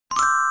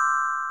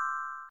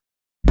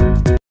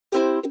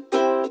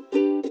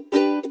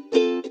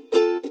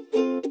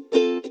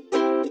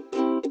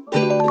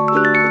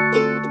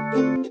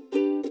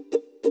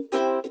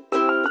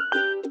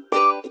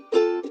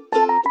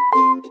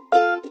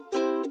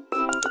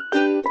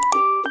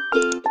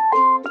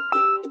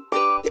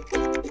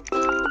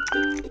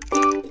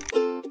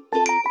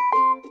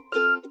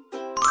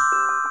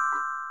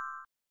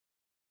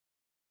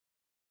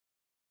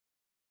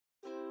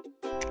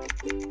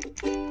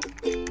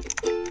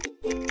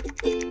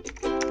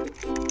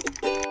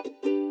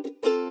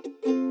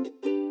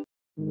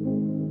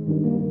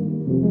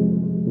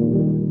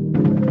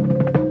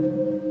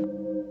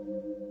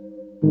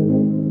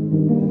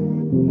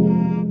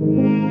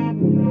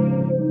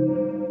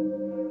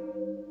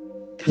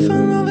If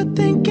I'm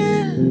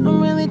overthinking, I'm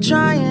really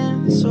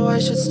trying, so I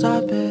should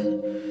stop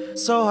it.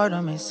 So hard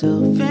on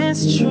myself,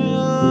 it's true.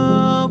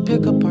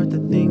 Pick apart the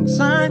things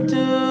I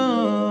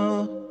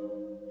do.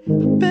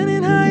 I've been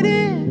in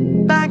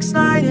hiding,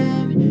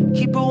 backsliding,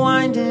 keep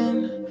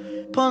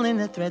rewinding, pulling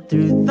the thread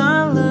through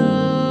the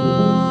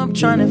loop,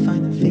 trying to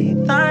find the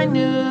faith I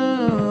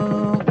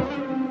knew.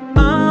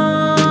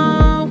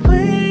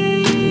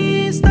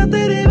 Always thought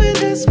that it would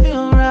just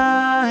feel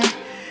right.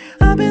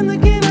 I've been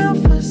looking out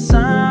for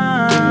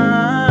signs.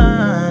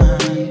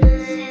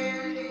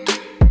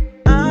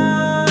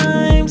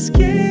 I'm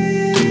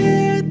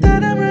scared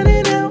that I'm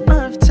running out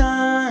of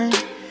time,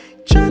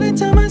 trying to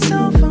tell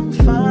myself I'm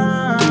fine.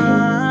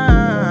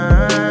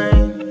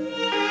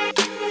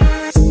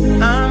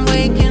 I'm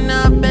waking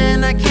up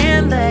and I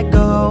can't let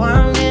go.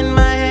 I'm in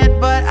my head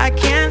but I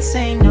can't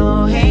say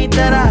no. Hate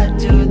that I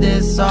do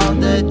this all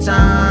the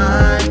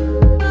time.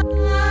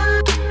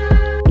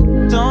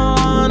 Don't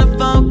wanna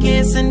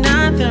focus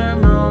another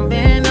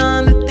moment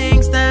on the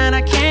things that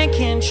I can't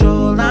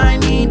control. I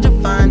need to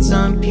find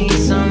some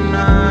peace of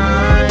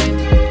mind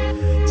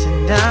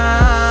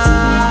tonight.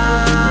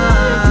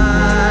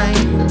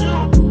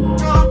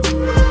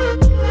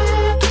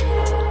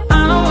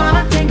 I don't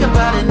wanna think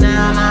about it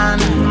now, nah,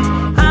 nah.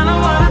 I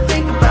don't wanna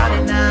think about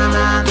it now,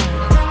 nah, nah.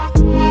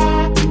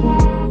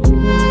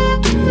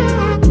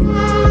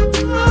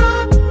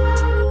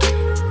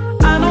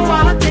 I don't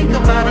wanna think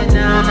about it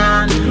now,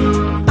 nah, nah.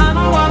 I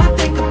don't wanna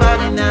think about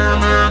it now,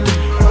 nah, nah.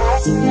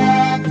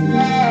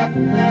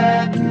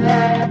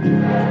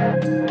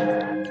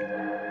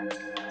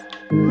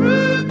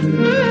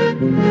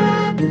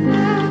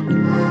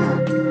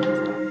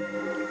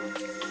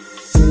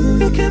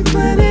 You can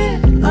plan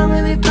it, I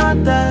really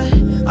thought that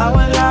I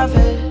would have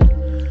it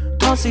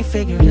mostly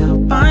figured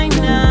out by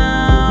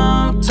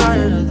now.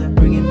 Tired of them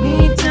bringing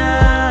me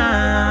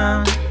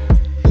down.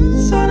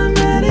 It's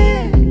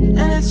automatic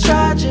and it's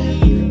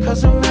tragic,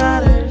 cause what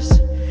matters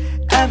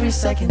every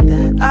second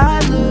that I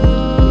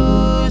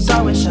lose,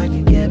 I wish I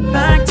could get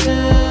back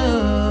to.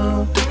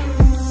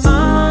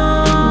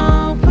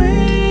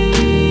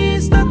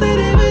 Always thought that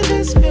it would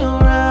just feel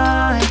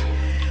right.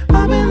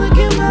 I've been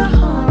looking my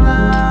whole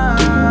life.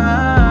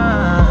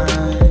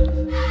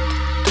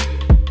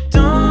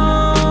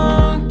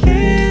 Don't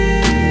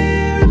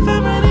care if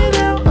I'm running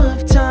out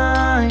of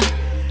time.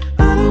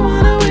 I don't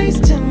wanna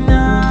waste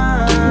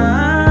tonight.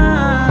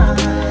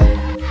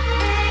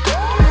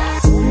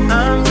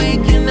 I'm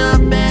waking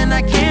up and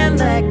I can't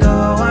let go.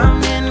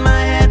 I'm in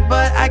my head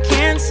but I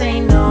can't say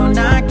no.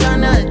 Not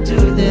gonna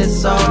do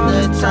this all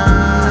the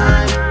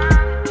time.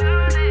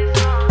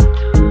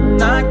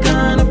 Not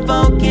gonna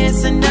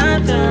focus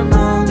another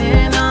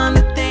moment on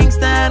the things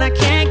that I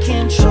can't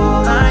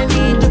control. I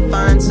need to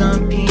find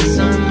some peace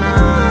of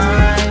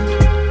mind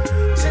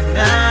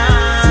tonight.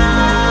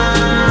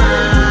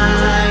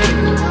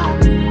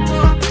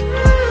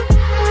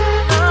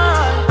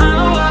 I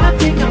don't wanna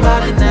think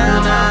about it now,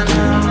 nah,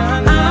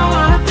 nah. I don't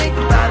wanna think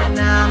about it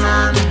now,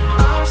 nah, nah.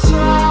 I'm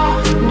so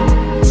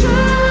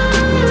tired.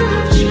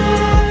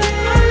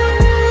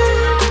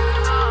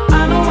 I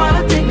don't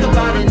wanna think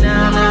about it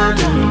now, nah,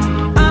 nah.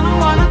 I don't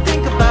wanna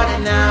think about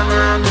it now,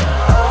 nah, nah.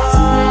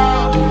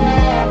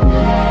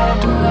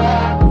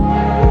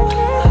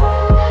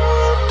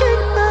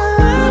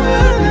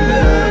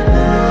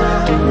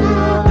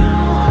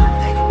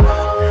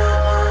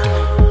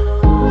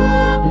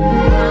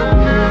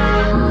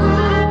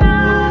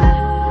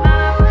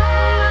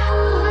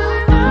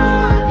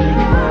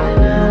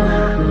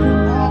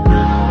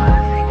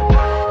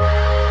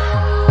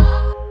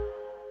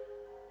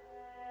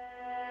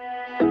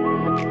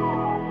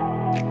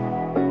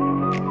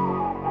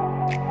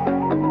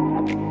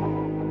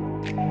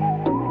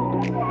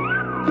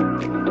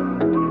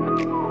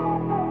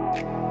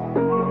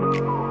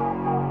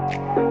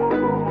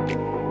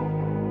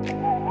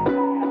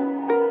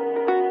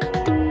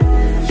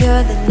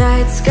 You're the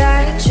night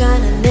sky,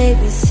 trying to make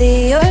me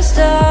see your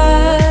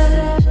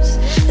stars.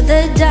 But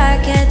the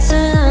dark gets so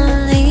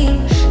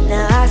lonely.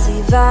 Now I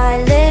see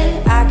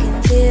violet, I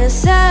can feel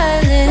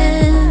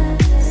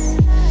silence.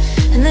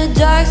 And the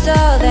dark's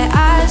all that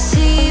I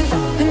see.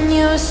 When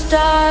your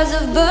stars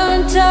have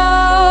burnt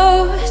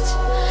out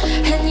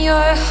and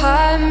your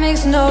heart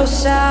makes no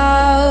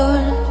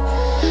sound,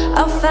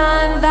 I'll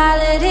find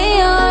violet in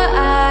your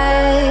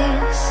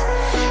eyes.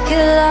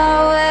 You'll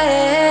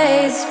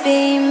always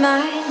be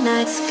my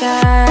night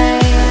sky.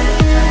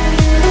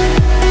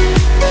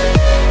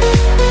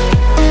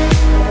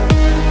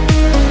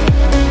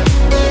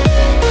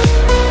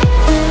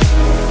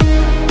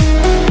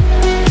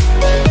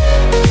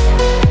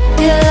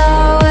 You'll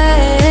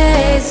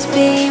always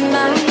be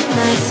my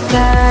night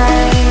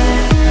sky.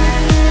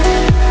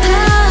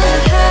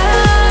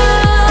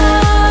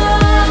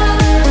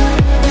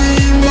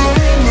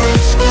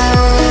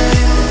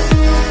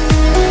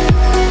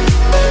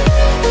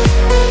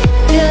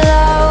 You'll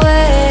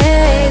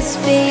always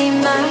be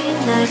my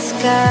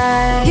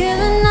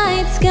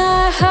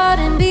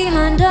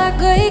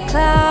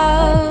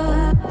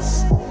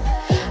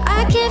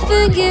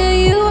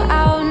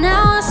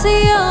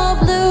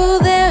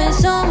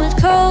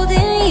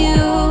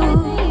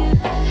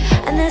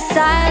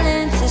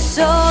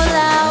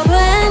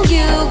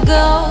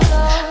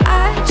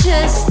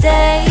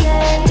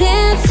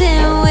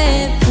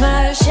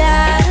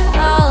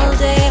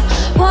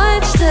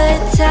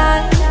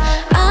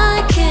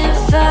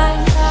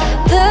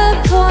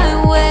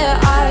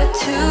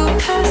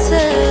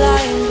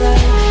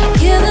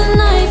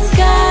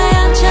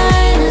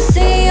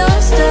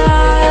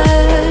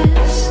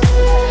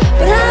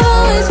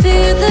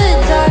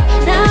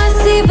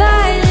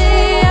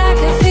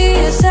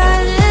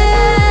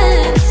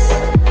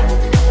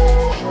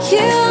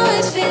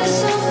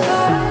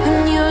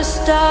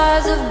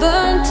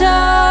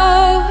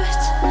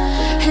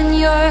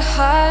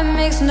heart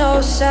makes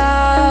no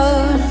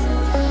sound.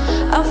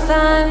 I'll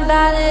find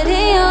validity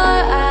in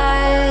your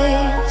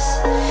eyes.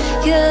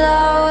 You'll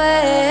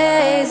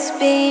always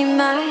be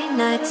my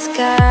night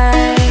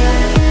sky.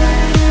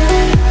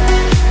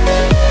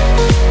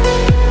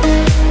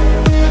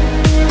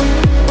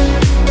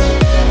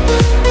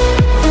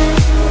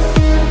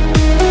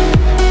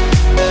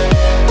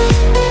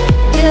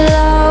 You'll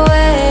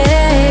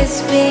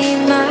always be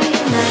my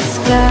night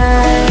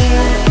sky.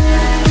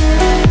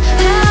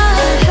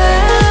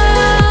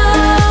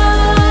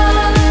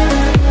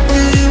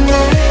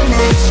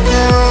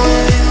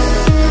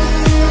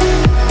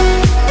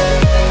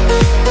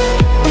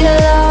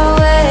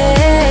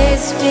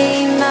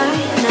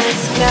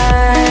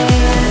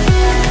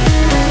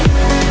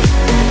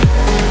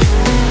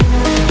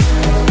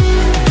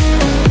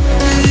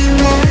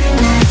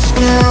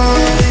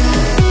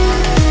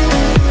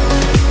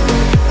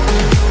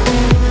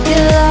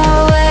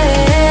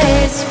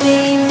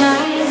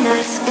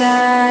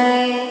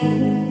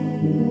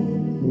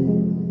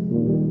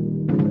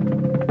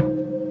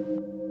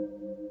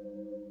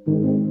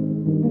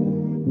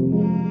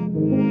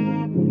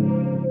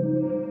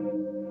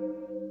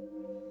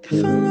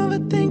 If I'm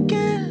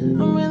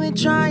overthinking, I'm really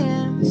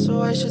trying,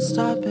 so I should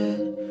stop it.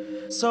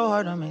 So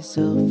hard on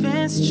myself,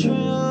 it's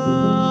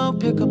true.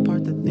 Pick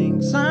apart the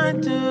things I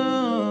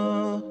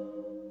do.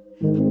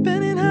 I've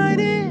been in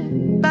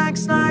hiding,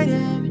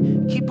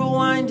 backsliding, keep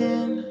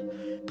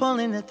rewinding,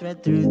 pulling the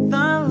thread through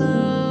the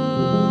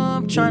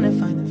loop, trying to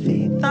find the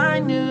faith I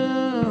knew.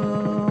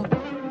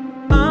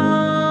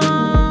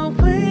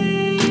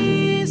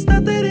 Always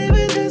thought that it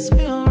would just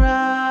feel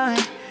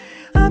right.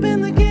 I've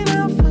been looking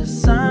out for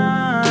signs.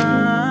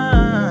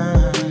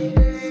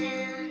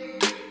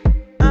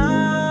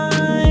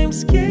 I'm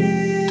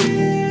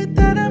scared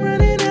that I'm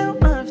running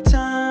out of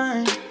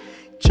time,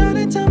 trying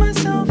to tell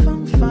myself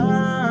I'm fine.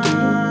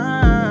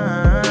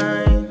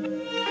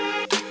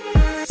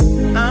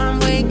 I'm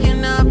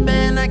waking up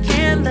and I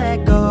can't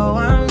let go.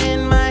 I'm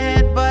in my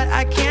head but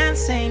I can't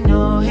say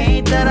no.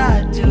 Hate that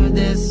I do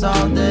this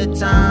all the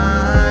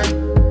time.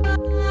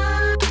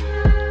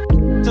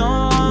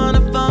 Don't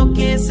wanna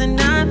focus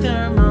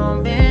another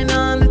moment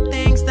on the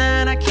things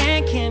that I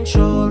can't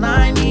control.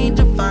 I need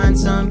to find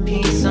some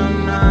peace of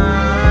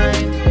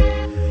mind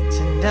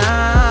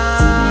tonight.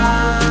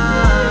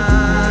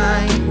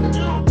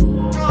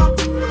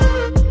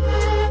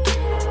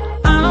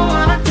 I don't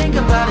wanna think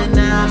about it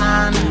now,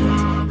 nah,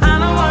 nah. I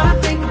don't wanna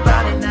think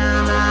about it now,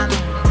 nah, nah.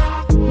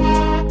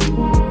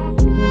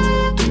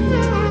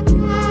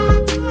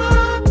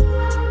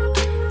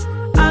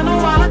 I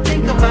don't wanna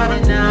think about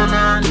it now,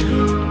 nah, nah.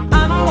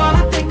 I don't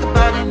wanna think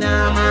about it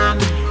now, nah, nah.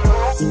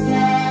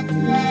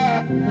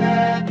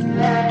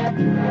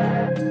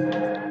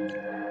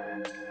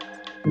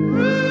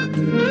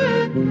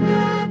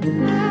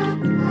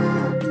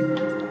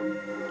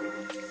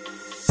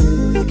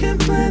 You can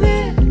plan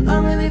it, I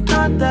really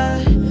thought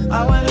that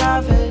I would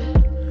have it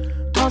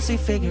mostly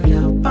figured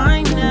out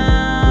by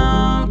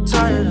now.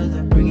 Tired of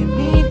the bringing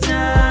me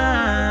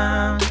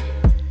down.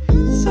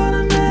 It's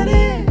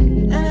automatic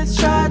and it's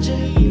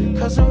tragic,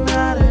 cause it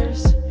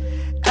matters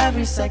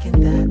every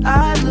second that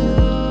I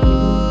lose.